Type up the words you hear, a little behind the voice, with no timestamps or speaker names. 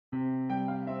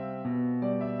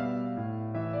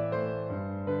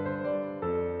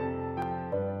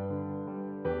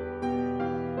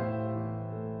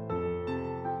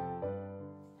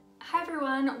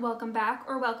everyone, welcome back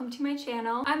or welcome to my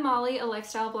channel. I'm Molly, a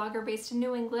lifestyle blogger based in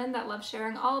New England that loves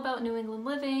sharing all about New England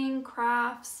living,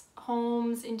 crafts,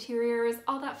 homes, interiors,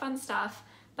 all that fun stuff.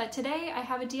 But today I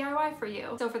have a DIY for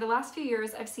you. So for the last few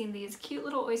years, I've seen these cute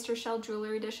little oyster shell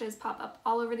jewelry dishes pop up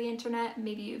all over the internet.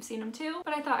 Maybe you've seen them too,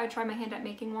 but I thought I'd try my hand at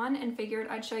making one and figured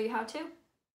I'd show you how to.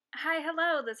 Hi,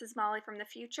 hello, this is Molly from the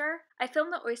future. I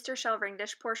filmed the oyster shell ring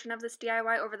dish portion of this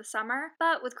DIY over the summer,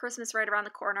 but with Christmas right around the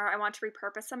corner, I want to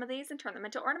repurpose some of these and turn them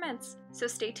into ornaments. So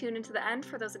stay tuned into the end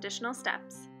for those additional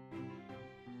steps.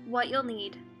 What you'll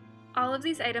need. All of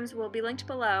these items will be linked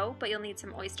below, but you'll need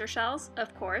some oyster shells,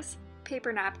 of course,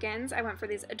 paper napkins, I went for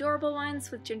these adorable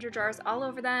ones with ginger jars all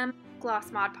over them,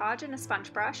 gloss Mod Podge and a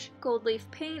sponge brush, gold leaf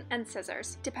paint, and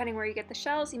scissors. Depending where you get the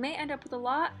shells, you may end up with a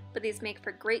lot, but these make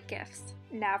for great gifts.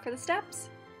 Now for the steps.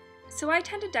 So I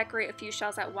tend to decorate a few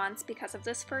shells at once because of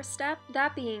this first step,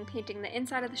 that being painting the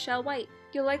inside of the shell white.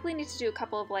 You'll likely need to do a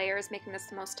couple of layers, making this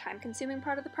the most time-consuming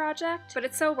part of the project, but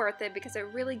it's so worth it because it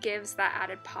really gives that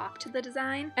added pop to the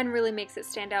design and really makes it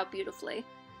stand out beautifully.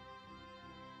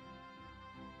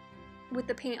 With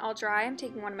the paint all dry, I'm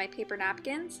taking one of my paper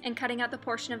napkins and cutting out the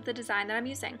portion of the design that I'm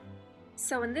using.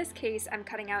 So in this case, I'm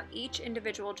cutting out each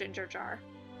individual ginger jar.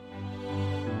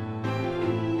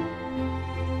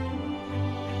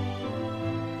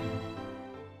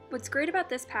 What's great about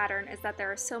this pattern is that there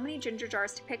are so many ginger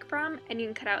jars to pick from, and you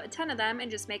can cut out a ton of them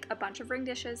and just make a bunch of ring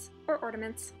dishes or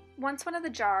ornaments. Once one of the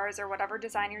jars or whatever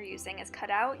design you're using is cut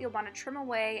out, you'll want to trim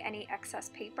away any excess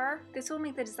paper. This will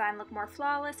make the design look more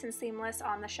flawless and seamless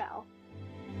on the shell.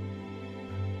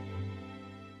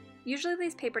 Usually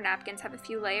these paper napkins have a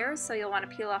few layers, so you'll want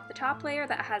to peel off the top layer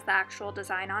that has the actual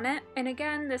design on it. And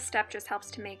again, this step just helps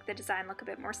to make the design look a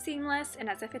bit more seamless and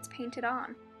as if it's painted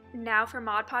on. Now for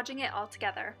Mod Podging it all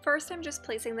together. First, I'm just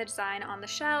placing the design on the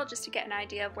shell just to get an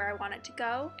idea of where I want it to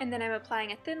go, and then I'm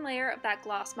applying a thin layer of that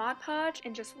gloss Mod Podge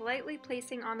and just lightly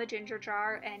placing on the ginger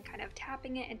jar and kind of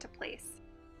tapping it into place.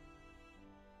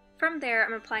 From there,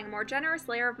 I'm applying a more generous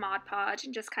layer of Mod Podge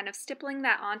and just kind of stippling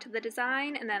that onto the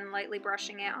design and then lightly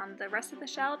brushing it on the rest of the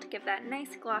shell to give that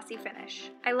nice glossy finish.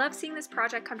 I love seeing this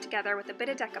project come together with a bit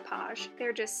of decoupage.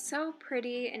 They're just so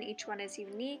pretty and each one is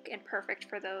unique and perfect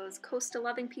for those coastal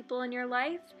loving people in your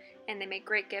life, and they make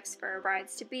great gifts for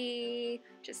brides-to-be,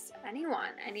 just anyone,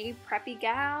 any preppy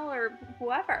gal or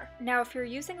whoever. Now if you're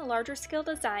using a larger scale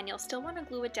design, you'll still want to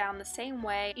glue it down the same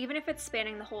way, even if it's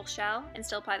spanning the whole shell, and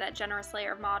still apply that generous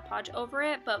layer of Mod Podge over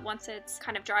it, but once it's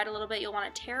kind of dried a little bit, you'll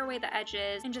want to tear away the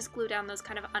edges and just glue down those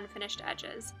kind of unfinished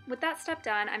edges. With that step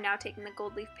done, I'm now taking the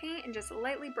gold leaf paint and just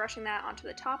lightly brushing that onto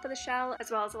the top of the shell as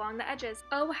well as along the edges.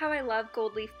 Oh, how I love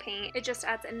gold leaf paint. It just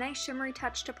adds a nice shimmery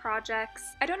touch to projects.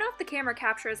 I don't know if the camera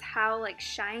captures how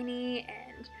shiny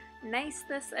and nice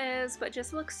this is, but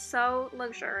just looks so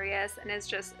luxurious and is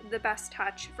just the best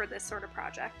touch for this sort of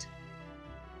project.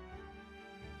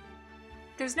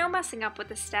 There's no messing up with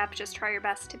this step, just try your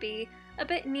best to be a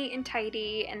bit neat and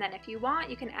tidy, and then if you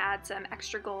want, you can add some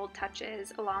extra gold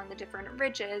touches along the different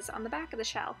ridges on the back of the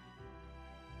shell.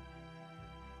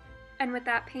 And with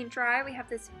that paint dry, we have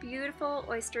this beautiful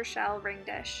oyster shell ring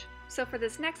dish. So for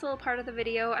this next little part of the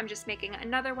video, I'm just making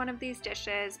another one of these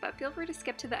dishes, but feel free to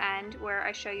skip to the end where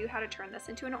I show you how to turn this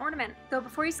into an ornament. Though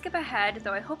before you skip ahead,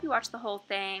 though I hope you watch the whole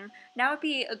thing, now would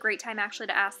be a great time actually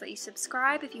to ask that you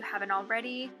subscribe if you haven't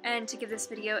already, and to give this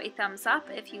video a thumbs up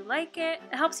if you like it.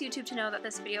 It helps YouTube to know that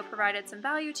this video provided some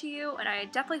value to you, and I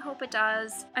definitely hope it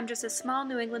does. I'm just a small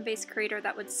New England-based creator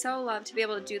that would so love to be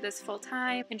able to do this full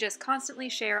time and just constantly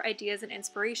share ideas and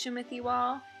inspiration with you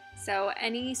all. So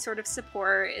any sort of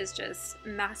support is just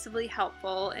massively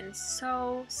helpful and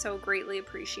so greatly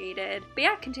appreciated. But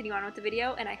yeah, continue on with the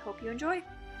video and I hope you enjoy.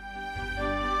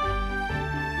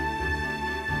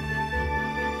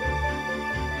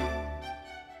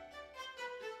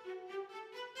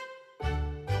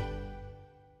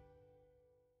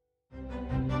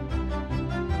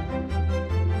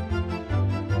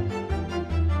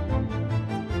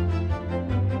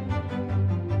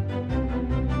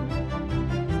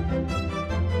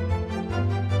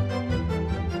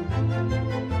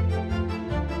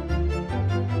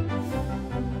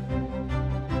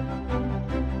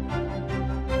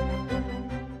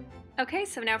 Okay,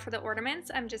 so now for the ornaments,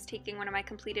 I'm just taking one of my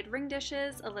completed ring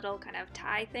dishes, a little kind of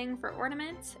tie thing for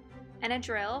ornaments, and a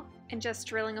drill, and just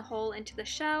drilling a hole into the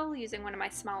shell using one of my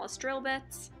smallest drill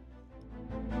bits.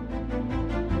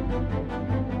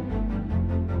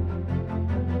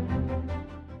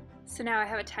 So now I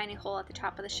have a tiny hole at the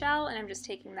top of the shell, and I'm just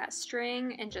taking that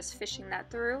string and just fishing that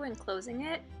through and closing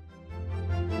it.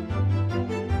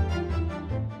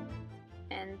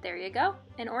 And there you go,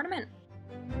 an ornament.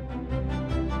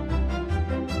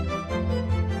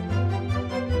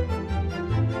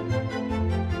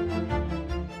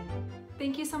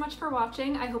 much for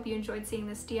watching. I hope you enjoyed seeing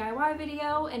this DIY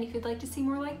video, and if you'd like to see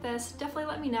more like this, definitely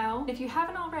let me know. If you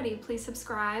haven't already, please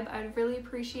subscribe. I'd really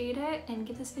appreciate it, and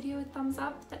give this video a thumbs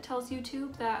up. That tells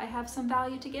YouTube that I have some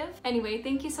value to give. Anyway,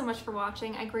 thank you so much for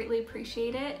watching. I greatly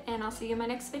appreciate it, and I'll see you in my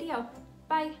next video.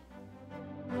 Bye!